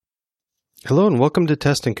Hello and welcome to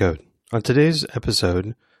Test and Code. On today's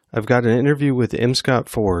episode, I've got an interview with M. Scott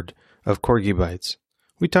Ford of Corgi Bytes.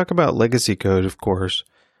 We talk about legacy code, of course,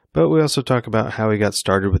 but we also talk about how he got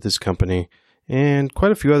started with his company and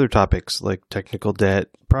quite a few other topics like technical debt,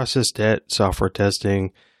 process debt, software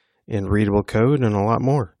testing, and readable code, and a lot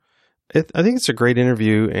more. I think it's a great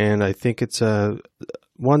interview, and I think it's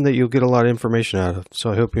one that you'll get a lot of information out of,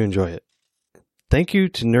 so I hope you enjoy it. Thank you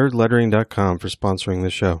to nerdlettering.com for sponsoring the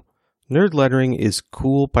show. Nerd Lettering is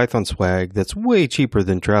cool Python swag that's way cheaper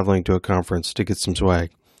than traveling to a conference to get some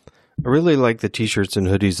swag. I really like the t-shirts and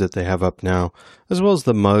hoodies that they have up now, as well as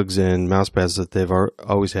the mugs and mousepads that they've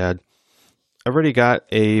always had. I've already got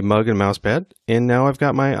a mug and mousepad, and now I've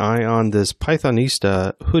got my eye on this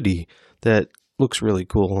Pythonista hoodie that looks really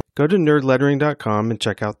cool. Go to nerdlettering.com and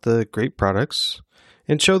check out the great products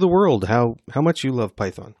and show the world how much you love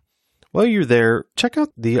Python. While you're there, check out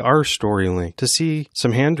the R Story link to see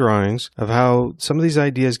some hand drawings of how some of these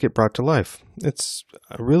ideas get brought to life. It's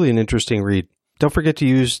really an interesting read. Don't forget to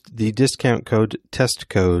use the discount code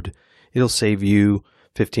TESTCODE. It'll save you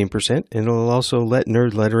 15%, and it'll also let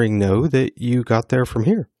Nerd Lettering know that you got there from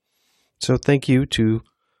here. So thank you to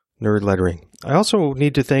Nerd Lettering. I also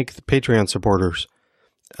need to thank the Patreon supporters.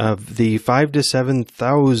 Of the 5,000 to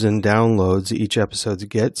 7,000 downloads each episode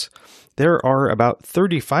gets, there are about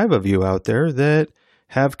 35 of you out there that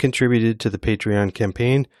have contributed to the Patreon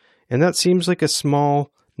campaign, and that seems like a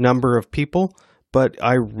small number of people, but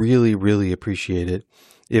I really, really appreciate it.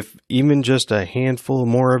 If even just a handful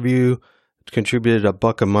more of you contributed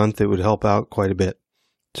 $1 a month, it would help out quite a bit.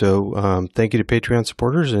 So thank you to Patreon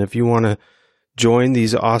supporters, and if you want to join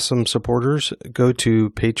these awesome supporters, go to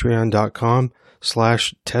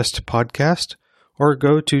patreon.com/testpodcast or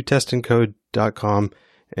go to testandcode.com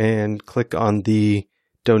and click on the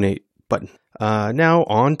donate button. Now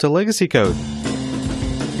on to legacy code.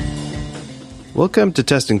 Welcome to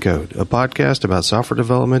Test and Code, a podcast about software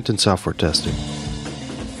development and software testing.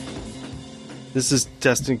 This is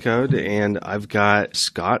Test and Code, and I've got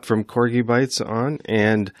Scott from Corgi Bytes on,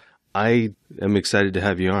 and I am excited to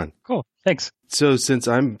have you on. Cool. Thanks. So since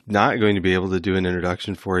I'm not going to be able to do an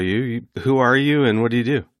introduction for you, who are you and what do you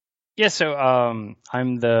do? Yeah, so I'm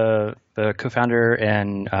the co-founder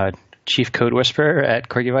and chief code whisperer at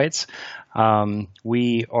Corgi Bytes.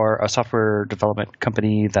 We are a software development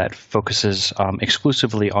company that focuses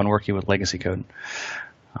exclusively on working with legacy code.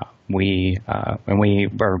 We've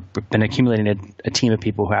been accumulating a team of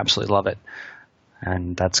people who absolutely love it,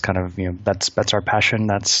 and that's kind of that's our passion.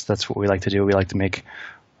 That's what we like to do. We like to make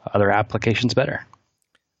other applications better.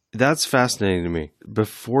 That's fascinating to me.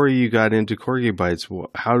 Before you got into Corgi Bytes,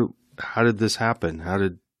 how did this happen? How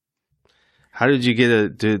did you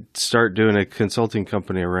get to start doing a consulting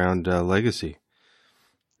company around legacy?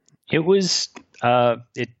 It's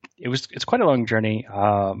quite a long journey.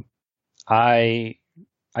 I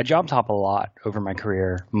job hop a lot over my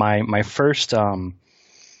career. My first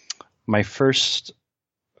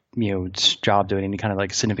job doing any kind of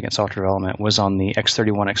like significant software development was on the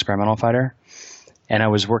X-31 experimental fighter, and I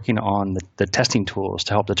was working on the testing tools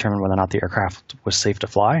to help determine whether or not the aircraft was safe to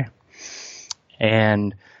fly.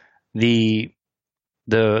 And the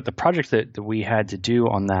project that we had to do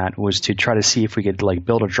on that was to try to see if we could like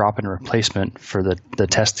build a drop-in replacement for the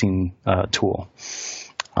testing tool,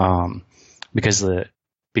 because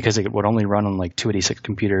it would only run on like 286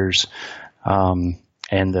 computers, and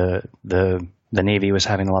the Navy was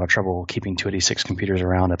having a lot of trouble keeping 286 computers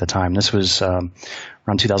around at the time. This was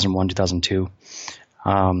around 2001, 2002,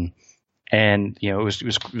 and it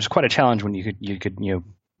was quite a challenge when you could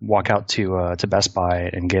walk out to Best Buy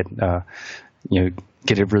and get a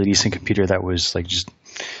really decent computer that was like just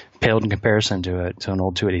paled in comparison to an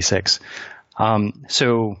old 286.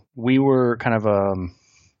 So we were kind of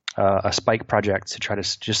a spike project to try to,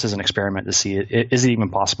 just as an experiment, to see is it even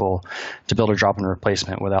possible to build a drop-in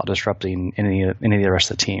replacement without disrupting any of the rest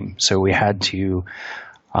of the team. So we had to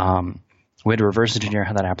reverse engineer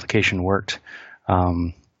how that application worked,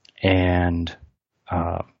 and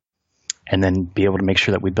then be able to make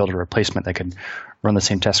sure that we built a replacement that could run the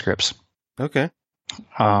same test scripts. Okay.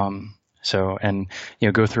 So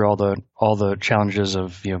go through all the challenges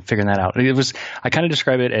of figuring that out. I kind of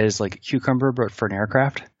describe it as like Cucumber but for an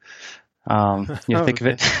aircraft. Think of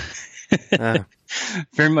it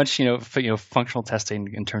very much functional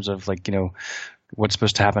testing in terms of like what's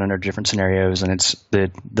supposed to happen under different scenarios, and it's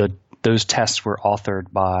those tests were authored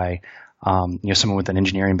by someone with an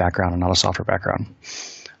engineering background and not a software background.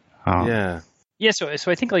 So I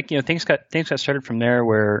think like things got started from there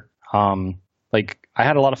where like I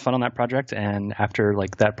had a lot of fun on that project, and after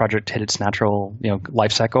like that project hit its natural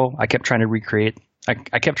life cycle, I kept trying to recreate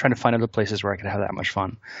I kept trying to find other places where I could have that much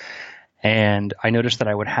fun. And I noticed that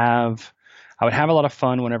I would have a lot of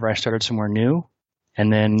fun whenever I started somewhere new.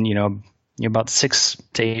 And then, about 6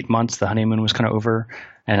 to 8 months, the honeymoon was kind of over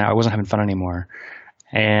and I wasn't having fun anymore.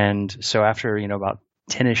 And so after, about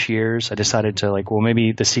 10-ish years, I decided to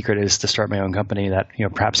maybe the secret is to start my own company that,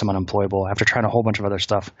 perhaps I'm unemployable after trying a whole bunch of other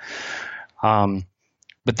stuff.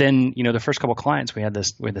 But then, the first couple of clients, we had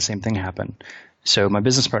the same thing happen. So my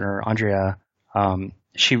business partner, Andrea,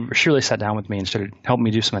 she really sat down with me and started helping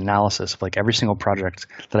me do some analysis of every single project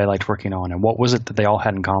that I liked working on and what was it that they all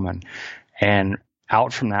had in common. And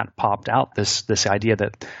out from that popped out this idea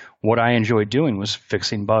that what I enjoyed doing was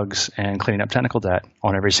fixing bugs and cleaning up technical debt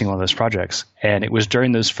on every single one of those projects. And it was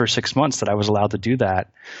during those first 6 months that I was allowed to do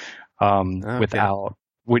that without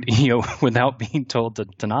being told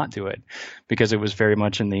to not do it, because it was very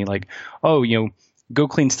much in the go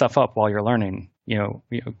clean stuff up while you're learning.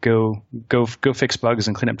 Go fix bugs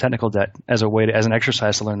and clean up technical debt as an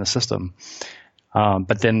exercise to learn the system.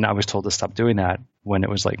 But then I was told to stop doing that when it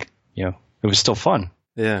was it was still fun.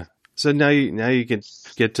 Yeah. So now you can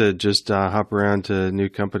get to just hop around to new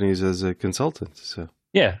companies as a consultant. So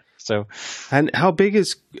yeah. So and how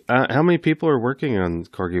many people are working on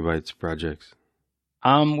Corgi Bytes projects?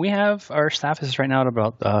 We have our staff is right now at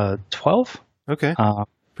about 12. Okay.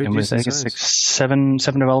 And I think it's seven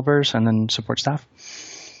developers and then support staff.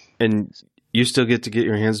 And you still get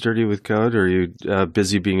your hands dirty with code, or are you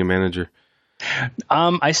busy being a manager?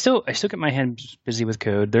 I still get my hands busy with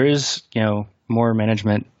code. There is, more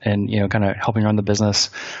management and, kind of helping run the business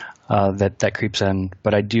that creeps in.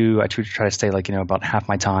 But I try to stay about half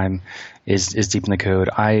my time is deep in the code.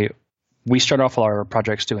 We start off all our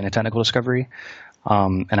projects doing a technical discovery,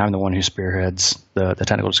 and I'm the one who spearheads the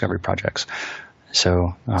technical discovery projects.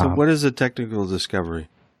 So what is a technical discovery?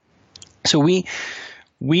 So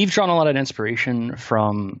we've drawn a lot of inspiration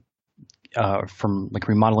from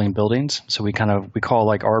remodeling buildings. So we call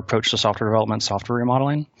our approach to software development software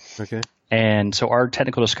remodeling. Okay. And so our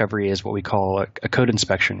technical discovery is what we call a code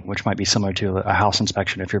inspection, which might be similar to a house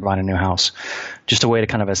inspection if you're buying a new house. Just a way to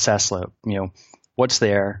kind of assess, what's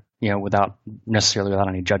there, without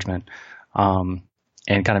any judgment.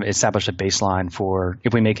 And kind of establish a baseline for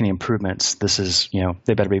if we make any improvements, this is,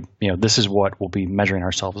 they better be, this is what we'll be measuring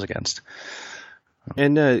ourselves against.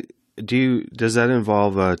 And does that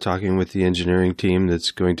involve talking with the engineering team that's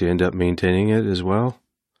going to end up maintaining it as well?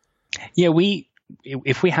 Yeah,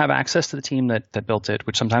 if we have access to the team that built it,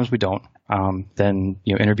 which sometimes we don't, then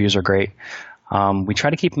interviews are great. We try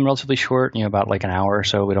to keep them relatively short, about an hour or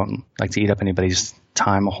so. We don't like to eat up anybody's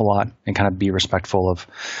time a whole lot, and kind of be respectful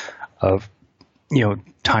of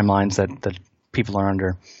timelines that people are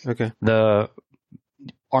under. Okay.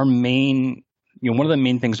 Our main, one of the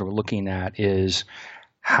main things that we're looking at is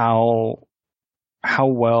how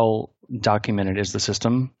well documented is the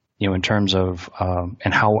system, in terms of,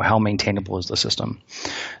 and how maintainable is the system.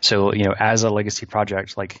 So, as a legacy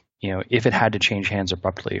project, if it had to change hands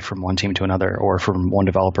abruptly from one team to another or from one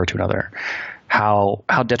developer to another, how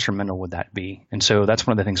detrimental would that be? And so that's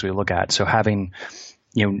one of the things we look at. So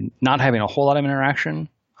not having a whole lot of interaction,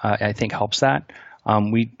 I think helps that.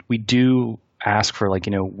 We do ask for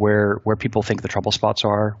where people think the trouble spots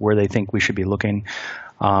are, where they think we should be looking,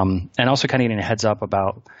 and also kind of getting a heads up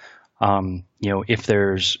about if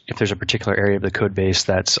there's a particular area of the code base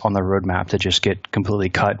that's on the roadmap to just get completely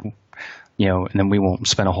cut, and then we won't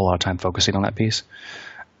spend a whole lot of time focusing on that piece.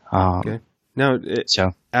 Okay. Now,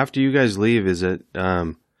 after you guys leave, is it?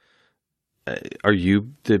 Are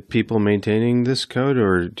you the people maintaining this code,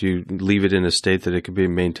 or do you leave it in a state that it could be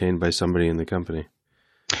maintained by somebody in the company?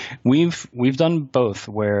 We've done both,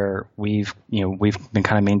 where we've been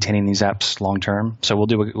kind of maintaining these apps long term. So we'll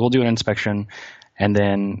do an inspection, and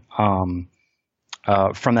then from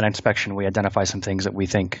that inspection, we identify some things that we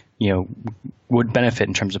think would benefit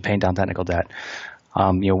in terms of paying down technical debt.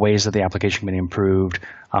 Ways that the application can be improved,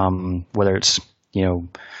 whether it's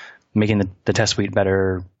making the test suite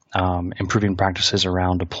better. Improving practices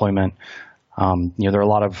around deployment. There are a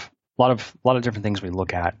lot of different things we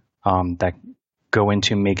look at that go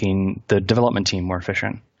into making the development team more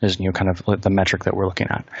efficient. Is kind of the metric that we're looking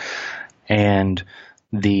at, and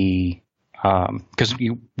because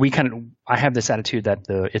I have this attitude that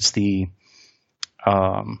it's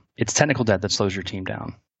technical debt that slows your team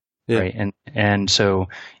down. Yeah. Right. And so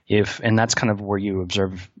and that's kind of where you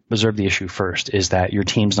observe the issue first, is that your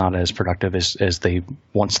team's not as productive as they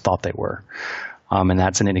once thought they were. And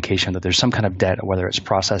that's an indication that there's some kind of debt, whether it's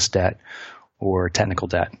process debt or technical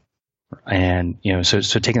debt. And, so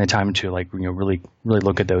taking the time to really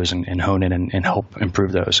look at those and hone in and help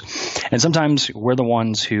improve those. And sometimes we're the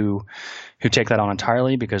ones who take that on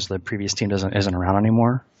entirely because the previous team isn't around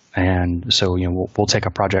anymore. And so, we'll take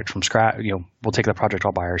a project from scratch, we'll take the project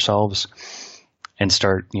all by ourselves and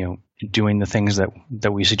start, doing the things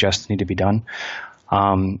that we suggest need to be done.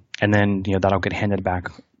 And then, that'll get handed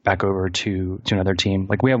back over to another team.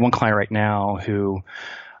 Like we have one client right now who,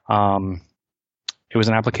 it was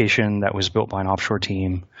an application that was built by an offshore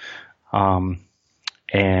team,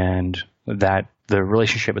 and that the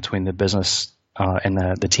relationship between the business and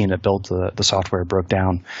the team that built the software broke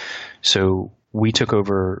down. So we took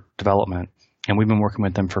over development, and we've been working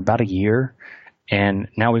with them for about a year. And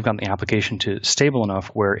now we've gotten the application to stable enough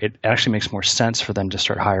where it actually makes more sense for them to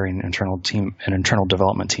start hiring an internal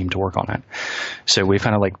development team to work on it. So we've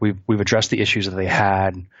kind of we've addressed the issues that they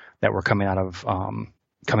had that were coming out of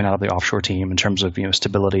the offshore team in terms of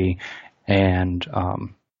stability and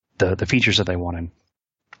the features that they wanted.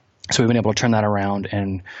 So we've been able to turn that around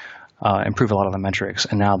and improve a lot of the metrics.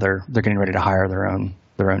 And now they're getting ready to hire their own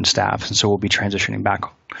staff, and so we'll be transitioning back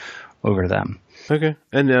over to them. Okay.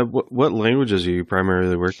 And what languages are you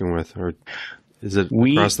primarily working with, or is it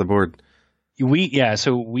across the board? So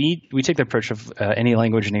we take the approach of any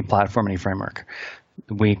language, any platform, any framework.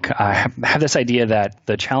 I have this idea that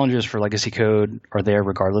the challenges for legacy code are there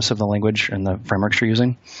regardless of the language and the frameworks you're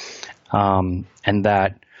using, and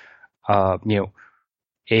that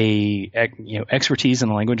expertise in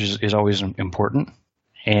the language is always important,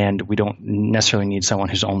 and we don't necessarily need someone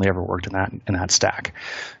who's only ever worked in that stack.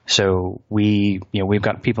 So we've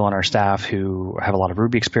got people on our staff who have a lot of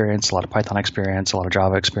Ruby experience, a lot of Python experience, a lot of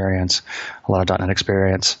Java experience, a lot of .NET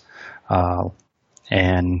experience,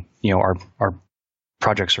 and our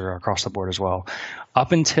projects are across the board as well.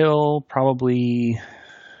 Up until probably,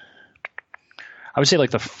 I would say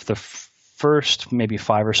the first maybe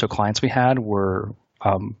 5 or so clients we had were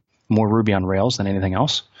more Ruby on Rails than anything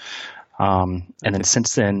else. And then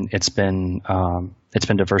since then, it's been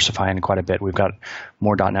diversifying quite a bit. We've got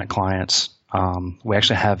more .NET clients. We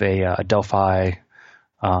actually have a Delphi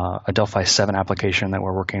 7 application that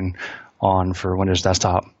we're working on for Windows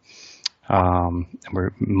Desktop. And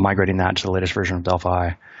we're migrating that to the latest version of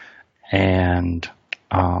Delphi, and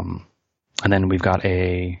then we've got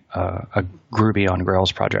a Groovy on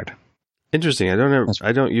Grails project. Interesting.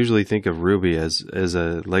 I don't usually think of Ruby as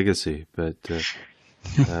a legacy, but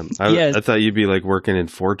I thought you'd be working in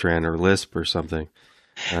Fortran or Lisp or something.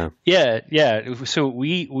 Yeah. So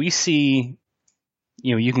we see,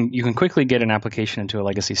 you can quickly get an application into a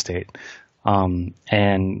legacy state.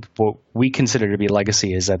 And what we consider to be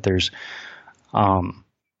legacy is that there's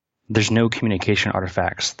no communication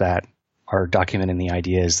artifacts that are documenting the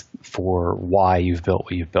ideas for why you've built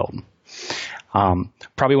what you've built.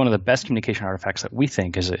 Probably one of the best communication artifacts that we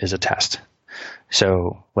think is a test.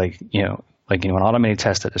 So an automated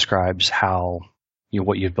test that describes how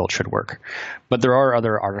what you've built should work. But there are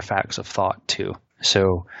other artifacts of thought too.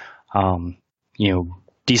 So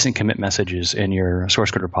decent commit messages in your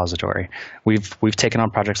source code repository. We've taken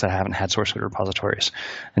on projects that haven't had source code repositories,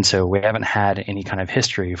 and so we haven't had any kind of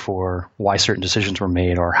history for why certain decisions were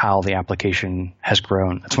made or how the application has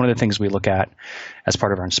grown. That's one of the things we look at as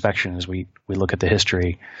part of our inspection. Is we look at the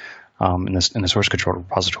history in the source code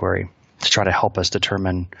repository to try to help us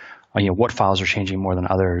determine what files are changing more than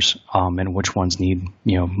others, and which ones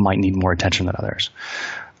might need more attention than others.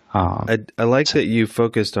 I like that you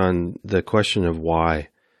focused on the question of why,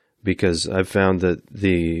 because I've found that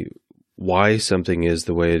the why something is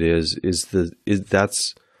the way it is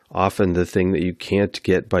that's often the thing that you can't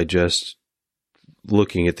get by just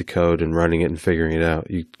looking at the code and running it and figuring it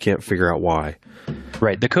out. You can't figure out why.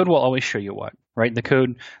 Right. The code will always show you what. Right. The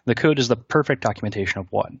code is the perfect documentation of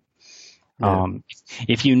what. Yeah.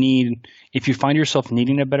 If you find yourself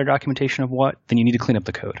needing a better documentation of what, then you need to clean up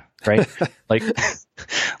the code, right?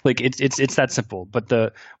 It's that simple. But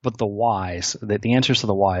the whys, the answers to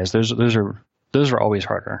the whys, those are always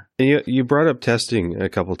harder. And you brought up testing a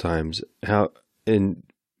couple times. I'm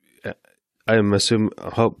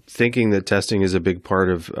thinking that testing is a big part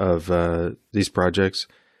of these projects,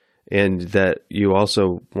 and that you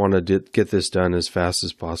also want to get this done as fast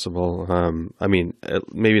as possible.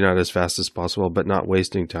 Maybe not as fast as possible, but not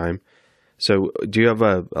wasting time. So do you have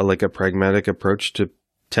a pragmatic approach to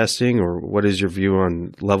testing, or what is your view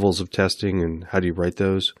on levels of testing and how do you write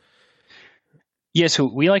those? Yeah, so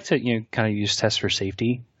we like to kind of use tests for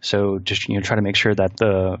safety. So just try to make sure that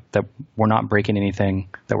that we're not breaking anything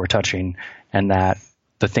that we're touching, and that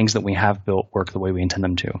the things that we have built work the way we intend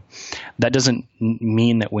them to. That doesn't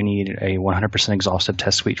mean that we need a 100% exhaustive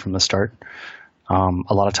test suite from the start.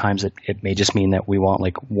 A lot of times it may just mean that we want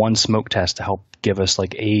like one smoke test to help give us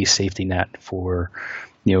like a safety net for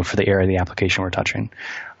the area of the application we're touching.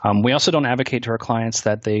 We also don't advocate to our clients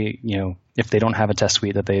that they, if they don't have a test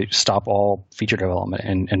suite, that they stop all feature development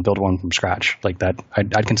and build one from scratch. Like that,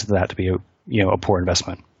 I'd consider that to be a poor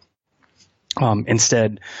investment.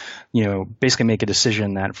 Instead, basically make a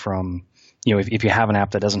decision that from, if you have an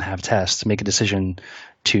app that doesn't have tests, make a decision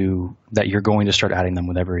that you're going to start adding them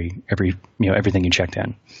with everything you checked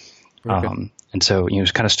in. Okay. And so,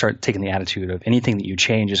 kind of start taking the attitude of anything that you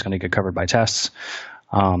change is going to get covered by tests.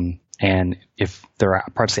 And if there are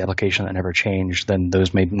parts of the application that never change, then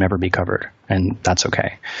those may never be covered, and that's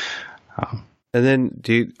okay. And then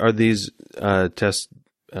are these tests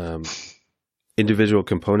individual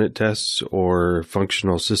component tests or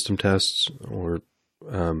functional system tests, or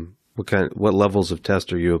what levels of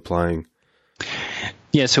test are you applying?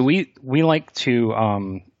 Yeah, so we like to.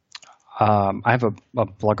 I have a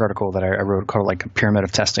blog article that I wrote called like a pyramid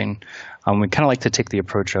of testing. We kind of like to take the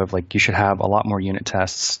approach of like you should have a lot more unit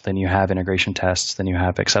tests than you have integration tests, than you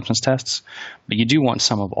have acceptance tests, but you do want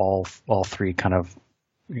some of all three kind of.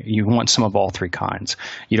 You want some of all three kinds.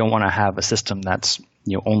 You don't want to have a system that's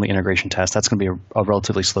only integration tests. That's going to be a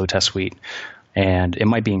relatively slow test suite, and it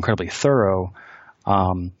might be incredibly thorough,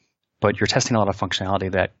 but you're testing a lot of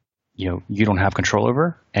functionality that you don't have control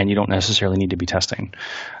over, and you don't necessarily need to be testing.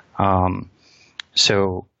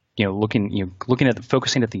 So looking at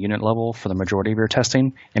focusing at the unit level for the majority of your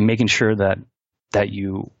testing, and making sure that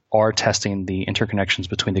you are testing the interconnections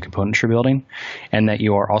between the components you're building, and that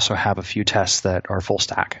you also have a few tests that are full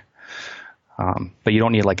stack. But you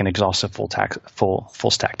don't need like an exhaustive full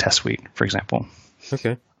stack test suite, for example.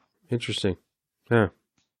 Okay, interesting. Yeah.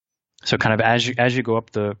 So kind of as you go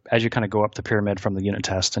up the pyramid from the unit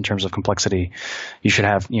test in terms of complexity, you should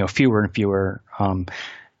have fewer and fewer.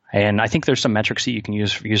 And I think there's some metrics that you can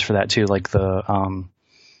use for that too, like the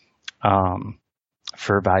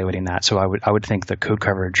for evaluating that. So I would think the code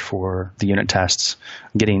coverage for the unit tests,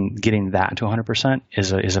 getting that to 100%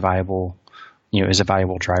 is a valuable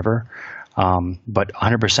driver. But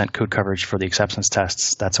 100% code coverage for the acceptance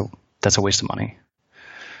tests, that's a waste of money.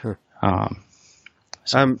 Huh.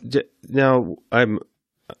 Now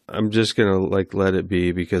I'm just gonna like let it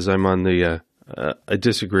be because I'm on the I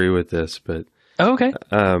disagree with this, but okay.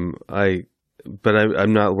 I'm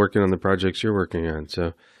not working on the projects you're working on.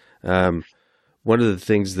 So one of the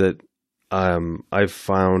things that I've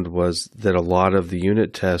found was that a lot of the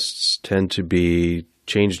unit tests tend to be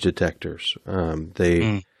change detectors.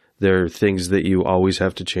 They're things that you always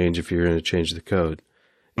have to change if you're going to change the code.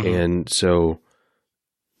 Mm-hmm. And so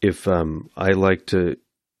if I like to,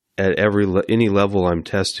 at any level I'm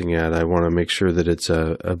testing at, I want to make sure that it's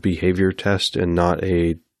a behavior test and not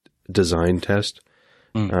a design test.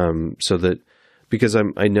 So that, because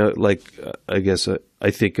I know, like, I guess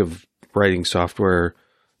I think of writing software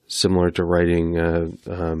similar to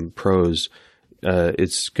writing prose.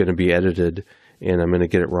 It's going to be edited and I'm going to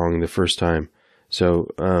get it wrong the first time. So,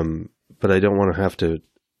 but I don't want to have to,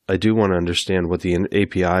 I do want to understand what the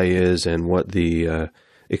API is and what the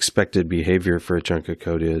expected behavior for a chunk of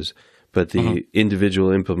code is. But the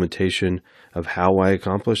individual implementation of how I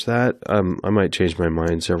accomplish that, I might change my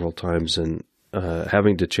mind several times, and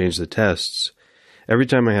having to change the tests. Every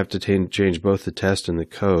time I have to change both the test and the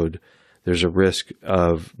code, there's a risk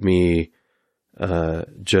of me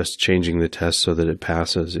just changing the test so that it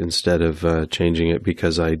passes instead of changing it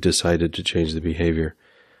because I decided to change the behavior.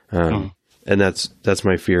 And that's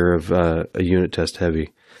my fear of a unit test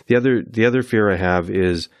heavy. The other fear I have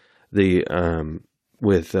is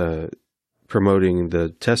with promoting the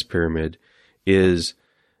test pyramid is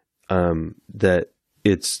that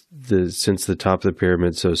since the top of the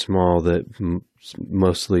pyramid's so small that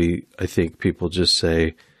mostly I think people just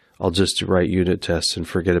say, I'll just write unit tests and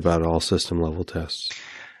forget about all system level tests.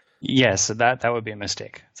 Yes, that would be a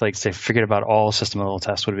mistake. It's like to forget about all system level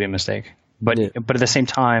tests would be a mistake. But at the same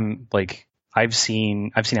time, like I've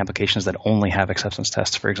seen applications that only have acceptance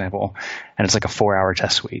tests, for example, and it's like a 4-hour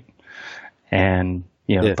test suite. And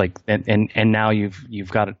like now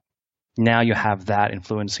you've got it. Now you have that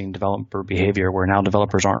influencing developer behavior where now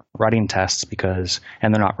developers aren't writing tests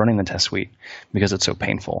and they're not running the test suite because it's so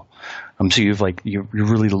painful. So you're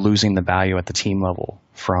really losing the value at the team level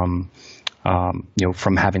from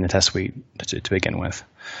having the test suite to begin with.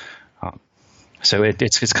 So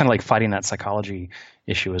it's kind of like fighting that psychology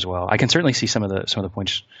issue as well. I can certainly see some of the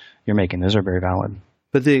points you're making. Those are very valid.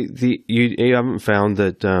 But you haven't found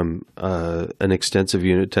that an extensive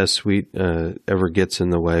unit test suite ever gets in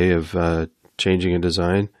the way of changing a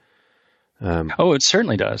design? It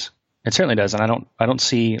certainly does. It certainly does, and I don't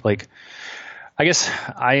see I guess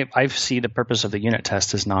I see the purpose of the unit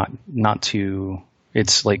test is not to,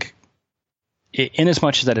 it's like, in as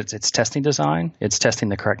much as that it's testing design, it's testing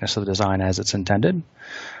the correctness of the design as it's intended.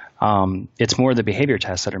 It's more the behavior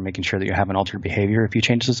tests that are making sure that you haven't altered behavior if you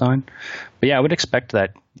change design. But yeah, I would expect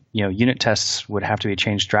that unit tests would have to be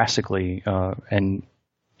changed drastically, and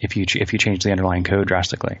if you change the underlying code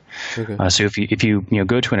drastically. Okay. So if you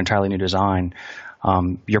go to an entirely new design,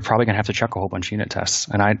 you're probably going to have to check a whole bunch of unit tests.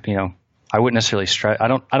 And I wouldn't necessarily stress. I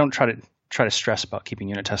don't try to stress about keeping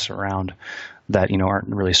unit tests around that aren't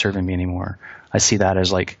really serving me anymore. I see that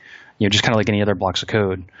as like just kind of like any other blocks of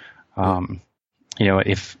code.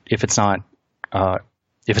 If it's not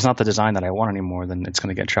the design that I want anymore, then it's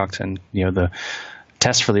going to get chucked, and the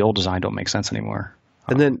tests for the old design don't make sense anymore.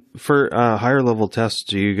 And then for higher level tests,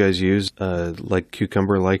 do you guys use like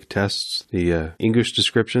Cucumber-like tests, the English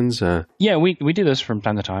descriptions? Yeah, we do this from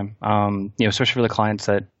time to time. Especially for the clients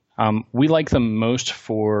that we like them most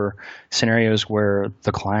for scenarios where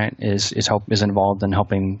the client is involved in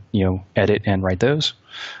helping edit and write those.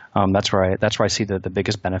 That's where I see the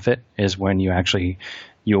biggest benefit is when you're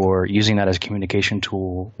using that as a communication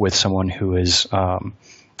tool with someone who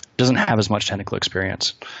doesn't have as much technical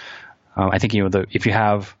experience. I think if you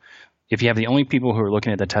have the only people who are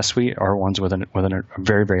looking at the test suite are ones with a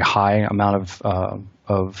very, very high amount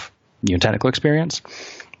of technical experience,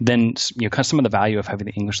 then some of the value of having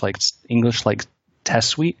the English-like test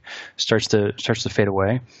suite starts to fade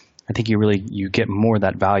away. I think you get more of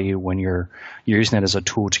that value when you're using that as a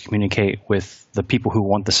tool to communicate with the people who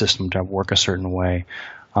want the system to work a certain way,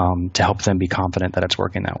 to help them be confident that it's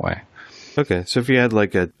working that way. Okay, so if you had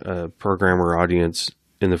like a programmer audience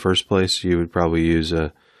in the first place, you would probably use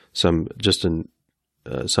some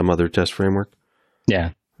other test framework?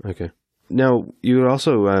 Yeah. Okay. Now, you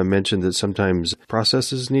also mentioned that sometimes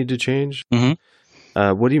processes need to change.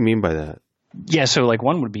 Mm-hmm. What do you mean by that? Yeah, so like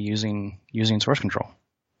one would be using source control.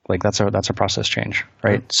 Like that's a process change,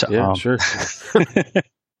 right? So, yeah, sure.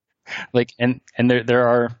 Like and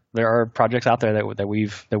there are projects out there that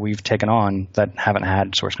we've taken on that haven't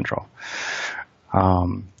had source control.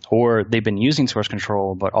 Or they've been using source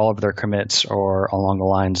control, but all of their commits are along the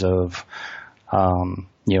lines of,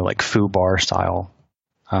 like foobar style,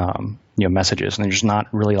 messages, and there's not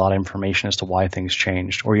really a lot of information as to why things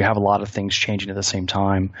changed, or you have a lot of things changing at the same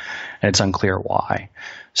time, and it's unclear why.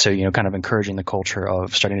 So, kind of encouraging the culture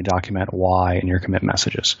of starting to document why in your commit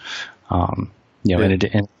messages, in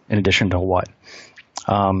addition to what,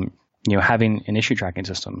 having an issue tracking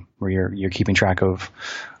system where you're keeping track of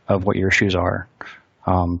what your issues are.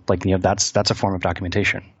 That's a form of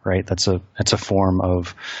documentation, right? That's a form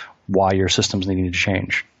of why your system's needing to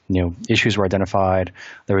change. Issues were identified.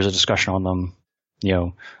 There was a discussion on them.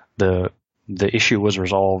 The issue was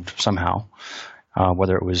resolved somehow,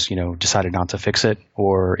 whether it was decided not to fix it,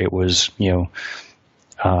 or it was a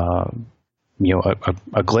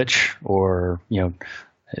glitch, or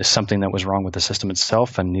something that was wrong with the system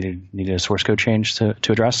itself and needed a source code change to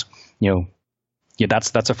address.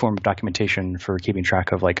 That's a form of documentation for keeping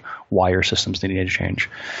track of like why your systems needed to change.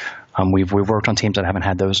 We've worked on teams that haven't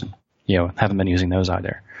had those, haven't been using those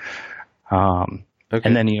either. Okay.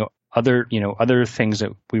 And then other things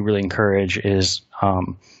that we really encourage is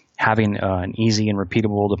having an easy and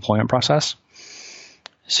repeatable deployment process.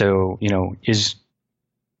 So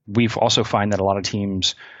we've also find that a lot of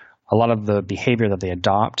teams, a lot of the behavior that they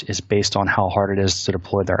adopt is based on how hard it is to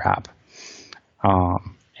deploy their app,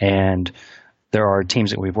 and there are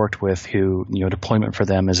teams that we've worked with who, deployment for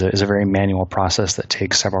them is a very manual process that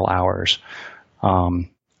takes several hours.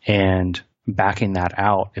 And backing that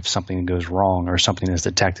out, if something goes wrong or something is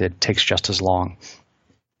detected, takes just as long.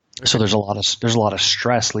 Okay. So there's a lot of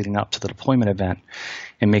stress leading up to the deployment event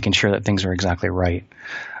and making sure that things are exactly right.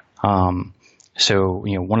 So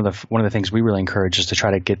one of the things we really encourage is to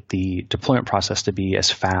try to get the deployment process to be as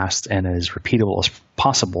fast and as repeatable as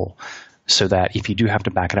possible, so that if you do have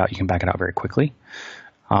to back it out, you can back it out very quickly,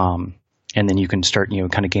 and then you can start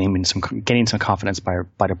kind of gaining some confidence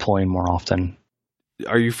by deploying more often.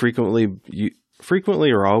 Are you frequently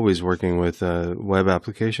or always working with web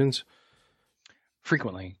applications?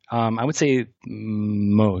 Frequently, I would say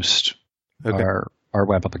most are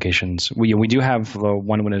web applications. We do have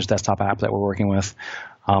one Windows desktop app that we're working with,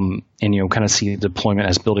 and kind of see deployment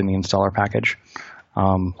as building the installer package.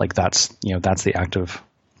 Like that's the active.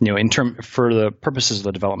 For the purposes of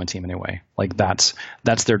the development team anyway, like that's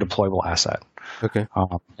their deployable asset. Okay.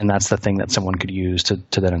 And that's the thing that someone could use to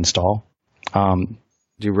then install.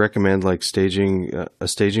 Do you recommend like staging a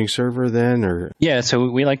staging server then, or? Yeah, so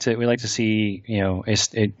we like to see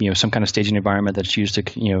some kind of staging environment that's used to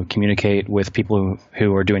communicate with people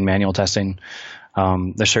who are doing manual testing.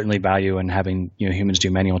 There's certainly value in having humans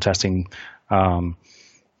do manual testing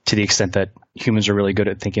to the extent that humans are really good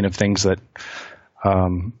at thinking of things that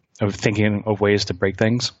thinking of ways to break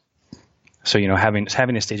things. So having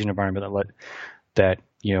a staging environment that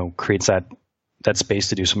creates that space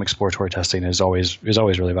to do some exploratory testing is always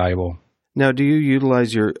really valuable. Now, do you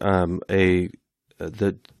utilize your who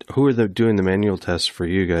are doing the manual tests for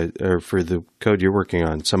you guys, or for the code you're working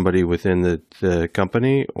on? Somebody within the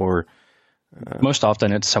company, or most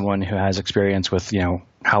often it's someone who has experience with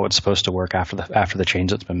how it's supposed to work after the change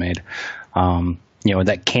that's been made.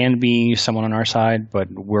 That can be someone on our side,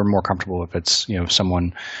 but we're more comfortable if it's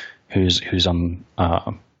someone who's on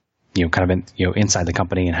kind of inside the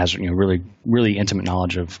company and has really really intimate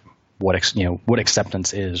knowledge of what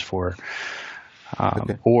acceptance is for,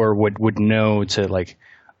 or would know to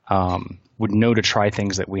try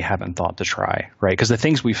things that we haven't thought to try, right? Because the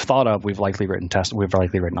things we've thought of, we've likely written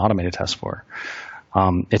automated tests for.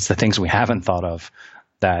 It's the things we haven't thought of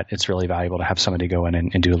that it's really valuable to have somebody go in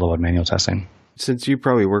and do a little manual testing. Since you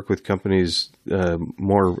probably work with companies,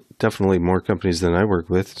 definitely more companies than I work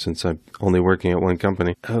with, since I'm only working at one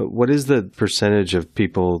company, what is the percentage of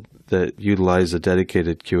people that utilize a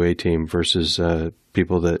dedicated QA team versus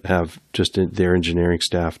people that have just their engineering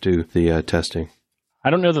staff do the testing?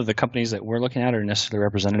 I don't know that the companies that we're looking at are necessarily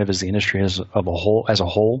representative as the industry as a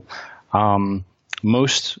whole.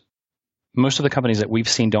 Most of the companies that we've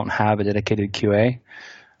seen don't have a dedicated QA.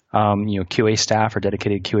 QA staff or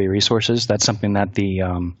dedicated QA resources. That's something that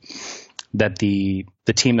the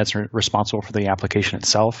team that's responsible for the application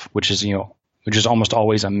itself, which is almost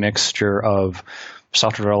always a mixture of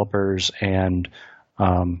software developers and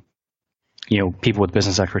people with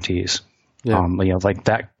business expertise. Yeah. Like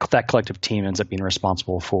that collective team ends up being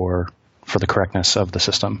responsible for the correctness of the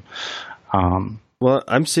system. Well,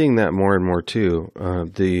 I'm seeing that more and more too.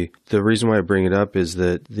 The reason why I bring it up is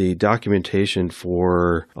that the documentation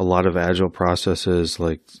for a lot of agile processes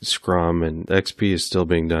like Scrum and XP is still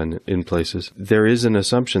being done in places. There is an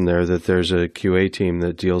assumption there that there's a QA team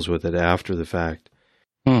that deals with it after the fact.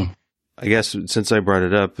 I guess since I brought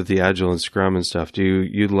it up with the Agile and Scrum and stuff, do you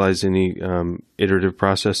utilize any iterative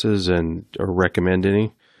processes or recommend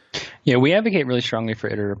any? Yeah, we advocate really strongly for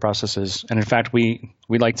iterative processes, and in fact, we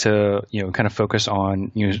like to kind of focus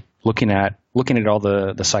on looking at all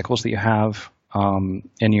the cycles that you have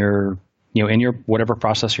in your whatever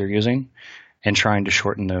process you're using, and trying to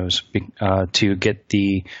shorten those to get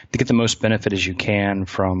the most benefit as you can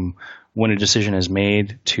from when a decision is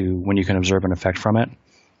made to when you can observe an effect from it,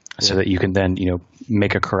 so that you can then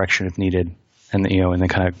make a correction if needed, and then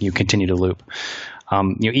kind of continue to loop.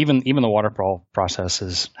 Even the waterfall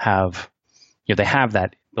processes have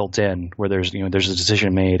that built in where there's a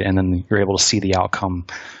decision made, and then you're able to see the outcome.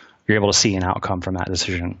 You're able to see an outcome from that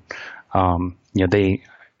decision. I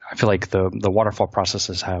feel like the waterfall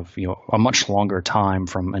processes have a much longer time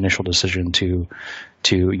from initial decision to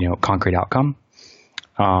concrete outcome.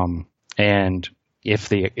 And if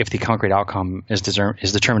the concrete outcome is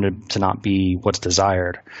determined to not be what's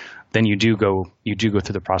desired, then you do go through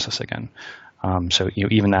the process again. So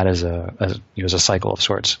even that is a cycle of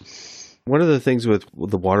sorts. One of the things with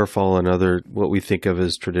the waterfall and other what we think of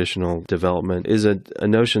as traditional development is a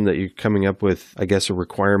notion that you're coming up with, I guess,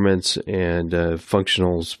 requirements and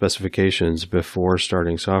functional specifications before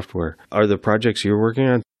starting software. Are the projects you're working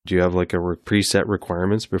on, do you have like a preset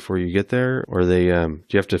requirements before you get there, or do you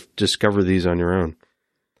have to discover these on your own?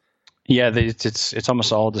 Yeah, it's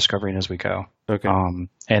almost all discovering as we go. Okay,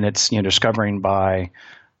 and it's discovering by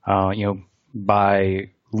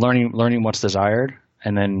learning what's desired,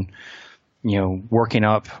 and then working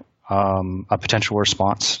up a potential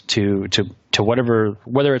response to whatever,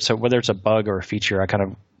 whether it's a bug or a feature. I kind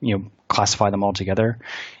of classify them all together.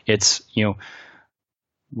 It's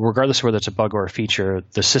regardless of whether it's a bug or a feature,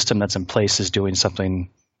 the system that's in place is doing something,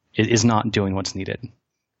 is not doing what's needed,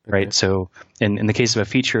 right? Okay. So in the case of a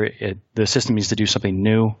feature, the system needs to do something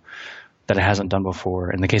new that it hasn't done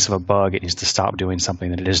before. In the case of a bug, it needs to stop doing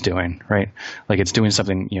something that it is doing, right? Like it's doing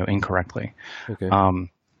something incorrectly. Okay.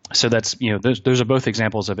 So that's those are both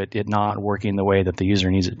examples of it not working the way that the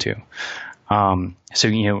user needs it to.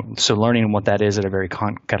 So learning what that is at a very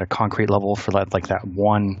kind of concrete level for that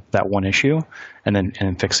one issue, and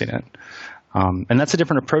then fixing it. And that's a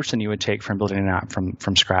different approach than you would take from building an app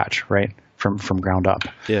from scratch, right? From ground up.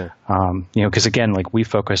 Yeah. Because again, like we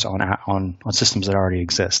focus on systems that already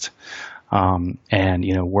exist. And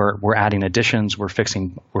we're adding additions, we're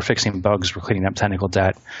fixing bugs, we're cleaning up technical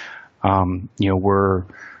debt. We're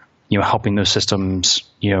helping those systems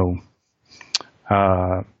kind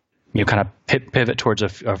of pivot towards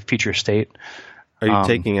a future state. Are you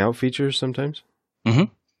taking out features sometimes? Mm-hmm.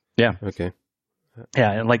 Yeah. Okay.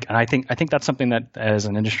 Yeah, and I think that's something that as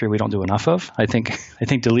an industry we don't do enough of. I think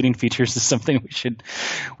deleting features is something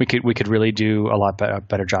we could really do a lot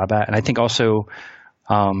better job at. And I think also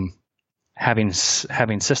having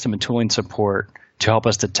system and tooling support to help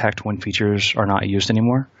us detect when features are not used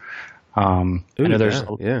anymore. I know there's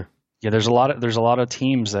there's a lot of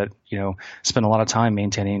teams that spend a lot of time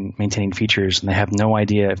maintaining features, and they have no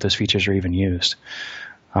idea if those features are even used.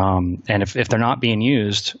 And if they're not being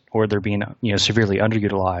used or they're being severely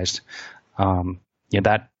underutilized,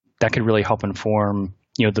 that could really help inform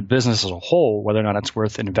the business as a whole whether or not it's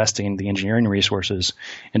worth investing the engineering resources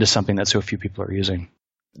into something that so few people are using.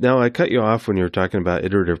 Now, I cut you off when you were talking about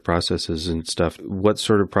iterative processes and stuff. What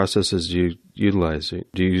sort of processes do you utilize? Do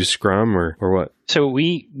you use Scrum or what? So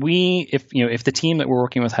we if the team that we're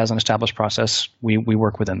working with has an established process, we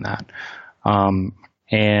work within that.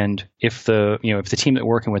 And if the team that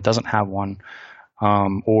we're working with doesn't have one,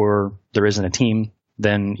 or there isn't a team,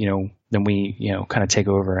 then we kind of take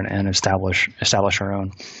over and establish our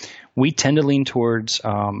own. We tend to lean towards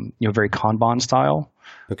very Kanban style.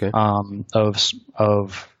 Okay.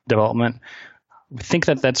 Of development. We think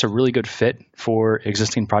that that's a really good fit for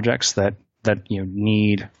existing projects that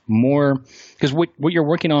need more, because what you're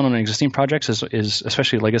working on existing projects is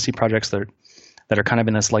especially legacy projects that are kind of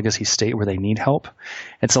in this legacy state where they need help.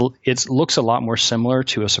 It looks a lot more similar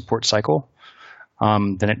to a support cycle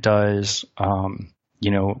than it does an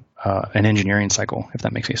engineering cycle, if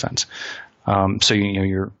that makes any sense. So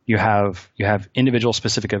you have individual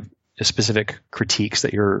specific critiques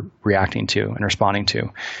that you're reacting to and responding to,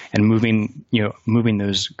 and moving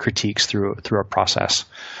those critiques through a process,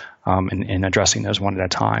 and addressing those one at a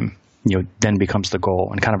time, then becomes the goal,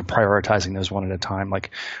 and kind of prioritizing those one at a time, like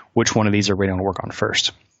which one of these are we going to work on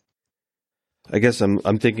first. I guess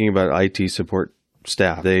I'm thinking about IT support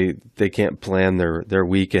staff. They can't plan their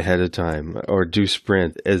week ahead of time or do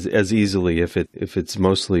sprint as easily if it's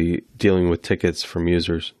mostly dealing with tickets from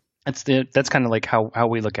users. That's kind of like how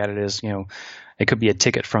we look at it is, it could be a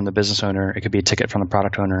ticket from the business owner, it could be a ticket from the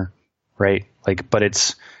product owner, right? But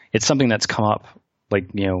it's something that's come up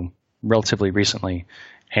relatively recently,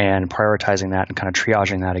 and prioritizing that and kind of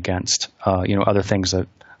triaging that against other things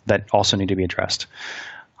that also need to be addressed,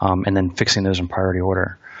 and then fixing those in priority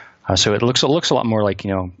order. So it looks a lot more like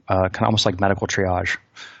kind of almost like medical triage,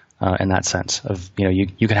 in that sense of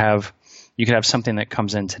you could have something that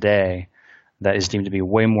comes in today that is deemed to be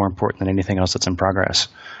way more important than anything else that's in progress.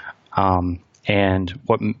 And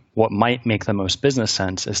what might make the most business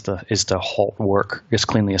sense is to halt work as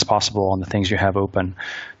cleanly as possible on the things you have open,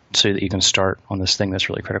 so that you can start on this thing that's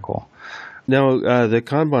really critical. Now, the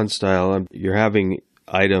Kanban style, you're having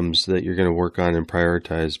items that you're going to work on and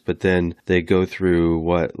prioritize, but then they go through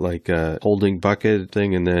like a holding bucket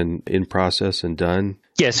thing, and then in process and done?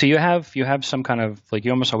 Yeah, so you have some kind of, like,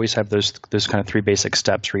 you almost always have those kind of three basic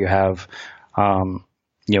steps where you have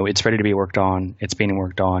it's ready to be worked on, it's being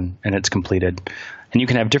worked on, and it's completed. And you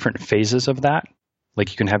can have different phases of that.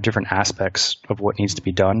 Like, you can have different aspects of what needs to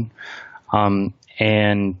be done. And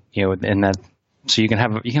that, so you can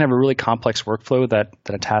have a really complex workflow that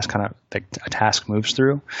a task moves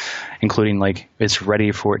through, including, like, it's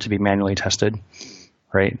ready for it to be manually tested,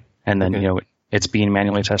 right? And then, okay, it's being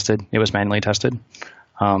manually tested. It was manually tested,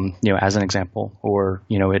 as an example, or,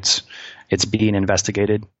 it's being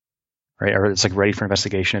investigated. Right, or it's like ready for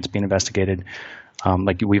investigation. It's being investigated.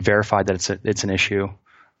 Like, we verified that it's an issue,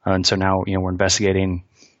 and so now we're investigating,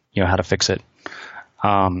 how to fix it,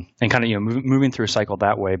 and kind of moving through a cycle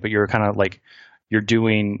that way. But you're kind of like you're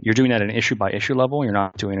doing that at an issue by issue level. You're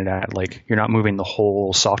not doing it at you're not moving the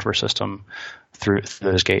whole software system through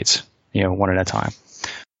those gates, one at a time.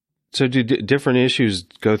 So do different issues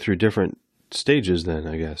go through different stages then?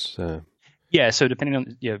 I guess. Yeah, so depending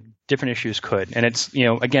on different issues could, and it's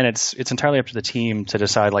again it's entirely up to the team to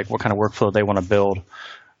decide like what kind of workflow they want to build,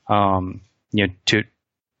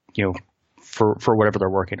 for whatever they're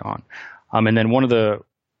working on, and then one of the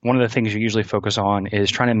things you usually focus on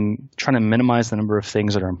is trying to minimize the number of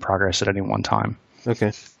things that are in progress at any one time.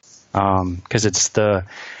 Okay. Because it's the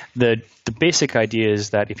basic idea is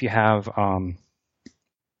that if you have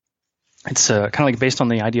it's kind of like based on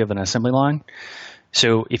the idea of an assembly line.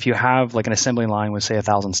 So if you have like an assembly line with, say,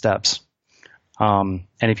 1,000 steps, and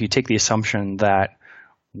if you take the assumption that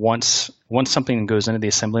once something goes into the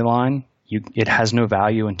assembly line, it has no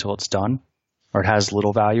value until it's done, or it has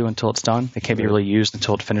little value until it's done. It can't be really used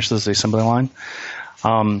until it finishes the assembly line.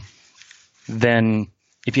 Then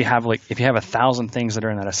if you have 1,000 things that are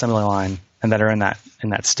in that assembly line and that are in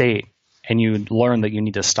that state, and you learn that you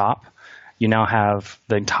need to stop, you now have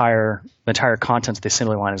the entire contents of the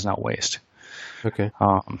assembly line is not waste. Okay.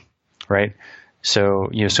 Right. So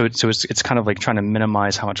it's kind of like trying to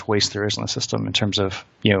minimize how much waste there is in the system in terms of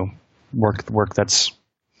work that's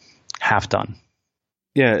half done.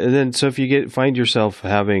 Yeah, and then so if you find yourself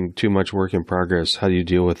having too much work in progress, how do you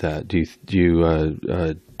deal with that? Do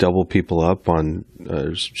you double people up on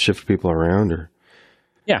shift people around, or?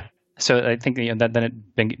 Yeah, so I think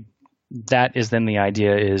that is then the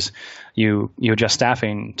idea is you adjust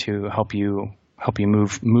staffing to help you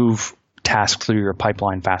move tasks through your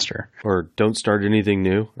pipeline faster, or don't start anything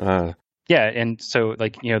new. Yeah, and so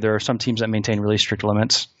there are some teams that maintain really strict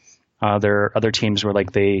limits. There are other teams where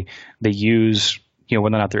they use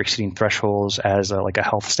whether or not they're exceeding thresholds as a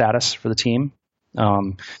health status for the team.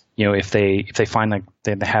 If they find that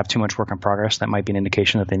they have too much work in progress, that might be an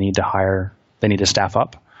indication that they need to staff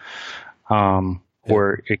up.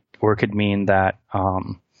 Or it could mean that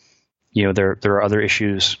there are other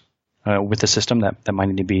issues with the system that might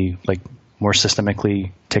need to be more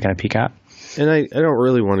systemically taken a peek at. And I don't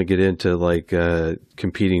really want to get into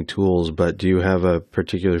competing tools, but do you have a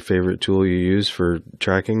particular favorite tool you use for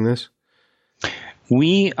tracking this?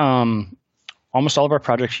 We almost all of our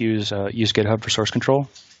projects use GitHub for source control.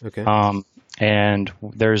 Okay. And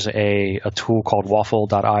there's a tool called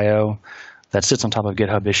waffle.io that sits on top of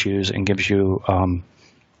GitHub issues and gives you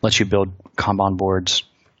lets you build Kanban boards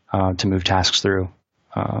to move tasks through.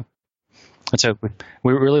 And so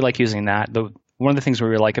we really like using that. One of the things we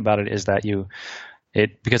really like about it is that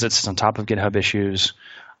because it sits on top of GitHub issues.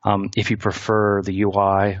 If you prefer the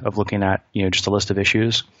UI of looking at just a list of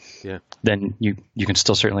issues, then you can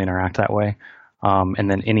still certainly interact that way. And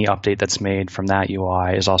then any update that's made from that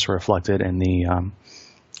UI is also reflected in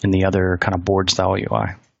the other kind of board style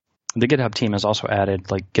UI. The GitHub team has also added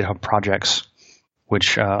GitHub projects,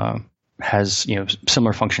 which has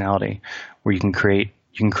similar functionality where you can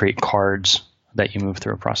create cards that you move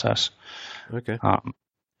through a process. Okay.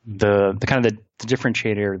 The kind of the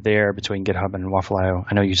differentiator there between GitHub and Waffle.io.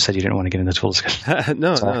 I know you said you didn't want to get into tool discussion.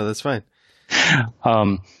 No, that's fine.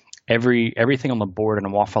 Everything on the board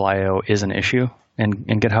in Waffle.io is an issue in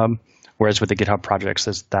GitHub, whereas with the GitHub projects,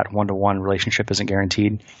 that one-to-one relationship isn't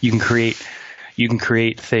guaranteed. You can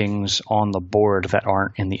create things on the board that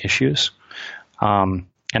aren't in the issues, and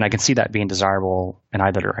I can see that being desirable in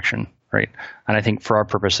either direction, right? And I think for our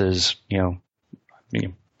purposes,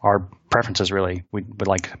 our preferences really, we would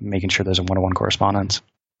like making sure there's a one-to-one correspondence.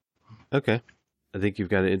 Okay. I think you've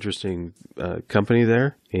got an interesting company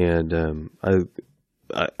there, and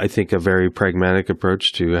I think a very pragmatic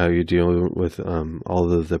approach to how you deal with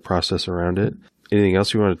all of the process around it. Anything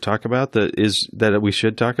else you want to talk about that we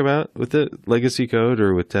should talk about with the legacy code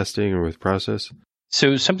or with testing or with process?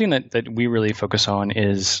 So something that we really focus on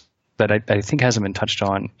is that I think hasn't been touched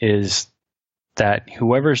on is that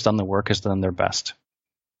whoever's done the work has done their best.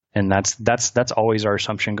 And that's always our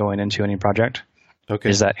assumption going into any project. Okay.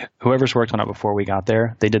 Is that whoever's worked on it before we got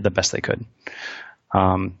there, they did the best they could.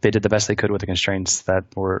 They did the best they could with the constraints that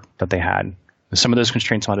they had. Some of those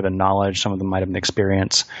constraints might have been knowledge, some of them might have been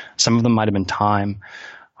experience, some of them might have been time,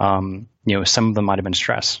 some of them might have been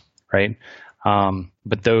stress, right?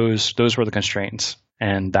 But those were the constraints,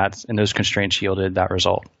 and those constraints yielded that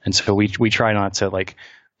result. And so we try not to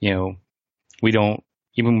we don't,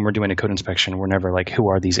 even when we're doing a code inspection, we're never who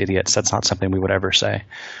are these idiots? That's not something we would ever say.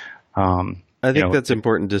 I think that's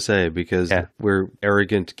important to say because we're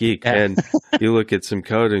arrogant geek, and you look at some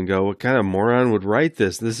code and go, what kind of moron would write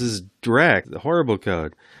this? This is direct, horrible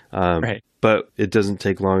code. Right. But it doesn't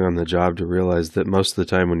take long on the job to realize that most of the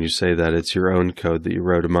time when you say that, it's your own code that you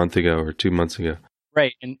wrote a month ago or 2 months ago.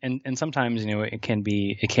 Right. And sometimes, it can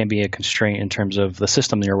be a constraint in terms of the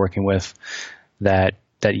system that you're working with that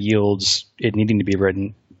yields it needing to be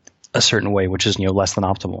written a certain way, which is less than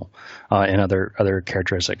optimal in other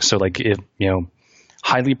characteristics. So if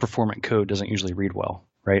highly performant code doesn't usually read well,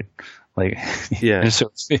 right? And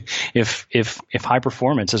so if high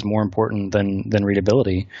performance is more important than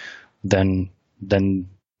readability, then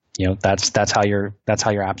that's how your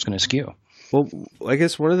app's going to skew. Well, I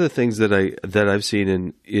guess one of the things that I've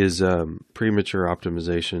seen is premature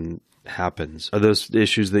optimization happens. Are those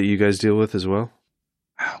issues that you guys deal with as well?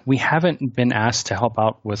 We haven't been asked to help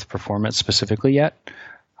out with performance specifically yet,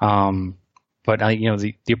 but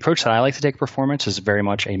the approach that I like to take performance is very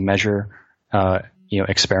much a measure,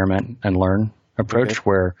 experiment and learn approach. Okay.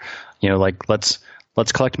 Where let's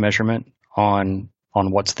collect measurement on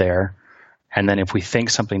what's there, And then if we think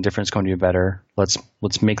something different is going to be better, let's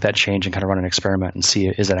make that change and kind of run an experiment and see,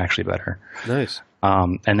 is it actually better? Nice.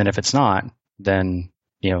 And then if it's not, then,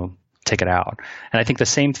 take it out. And I think the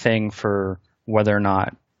same thing for whether or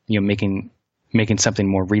not, making something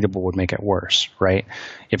more readable would make it worse, right?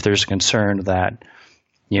 If there's a concern that,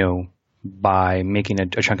 by making a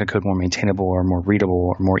chunk of code more maintainable or more readable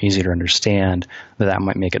or more easy to understand, that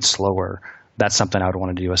might make it slower. That's something I would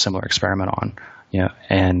want to do a similar experiment on,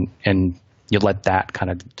 and you let that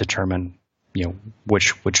kind of determine,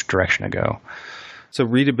 which direction to go. So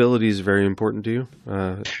readability is very important to you?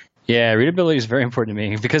 Yeah, readability is very important to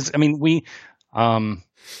me because, we, and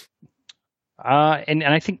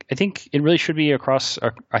I think it really should be across.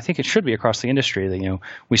 I think it should be across the industry that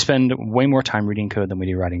we spend way more time reading code than we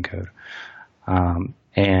do writing code,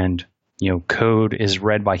 and code is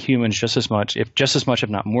read by humans just as much, if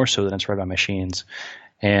not more so, than it's read by machines.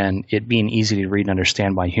 And it being easy to read and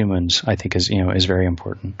understand by humans, I think is very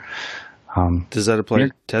important. Does that apply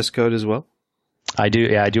to test code as well? I do.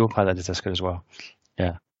 Yeah, I do apply that to test code as well.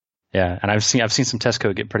 Yeah, yeah. And I've seen some test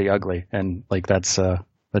code get pretty ugly, and like that's a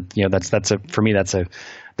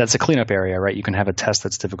cleanup area, right? You can have a test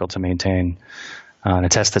that's difficult to maintain, and a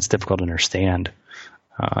test that's difficult to understand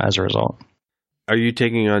as a result. Are you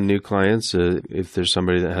taking on new clients if there's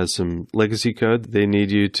somebody that has some legacy code that they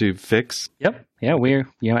need you to fix? Yep. Yeah, we're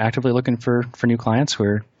actively looking for new clients.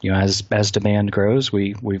 We're as demand grows,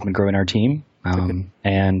 we've been growing our team,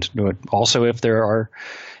 and also if there are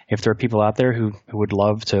people out there who would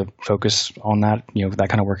love to focus on that that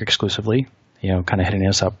kind of work exclusively, kind of hitting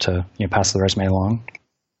us up to pass the resume along.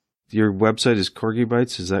 Your website is Corgi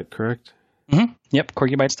Bytes, is that correct? Mm-hmm. Yep,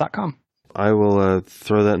 corgibytes.com. I will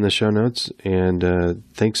throw that in the show notes, and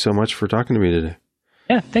thanks so much for talking to me today.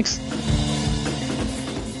 Yeah, thanks.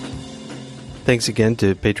 Thanks again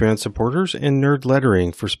to Patreon supporters and Nerd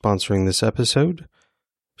Lettering for sponsoring this episode.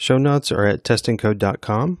 Show notes are at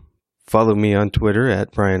testingcode.com. Follow me on Twitter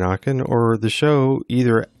at Brian Ocken, or the show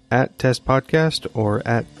either at Test Podcast or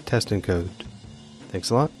at Test and Code.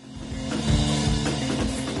 Thanks a lot.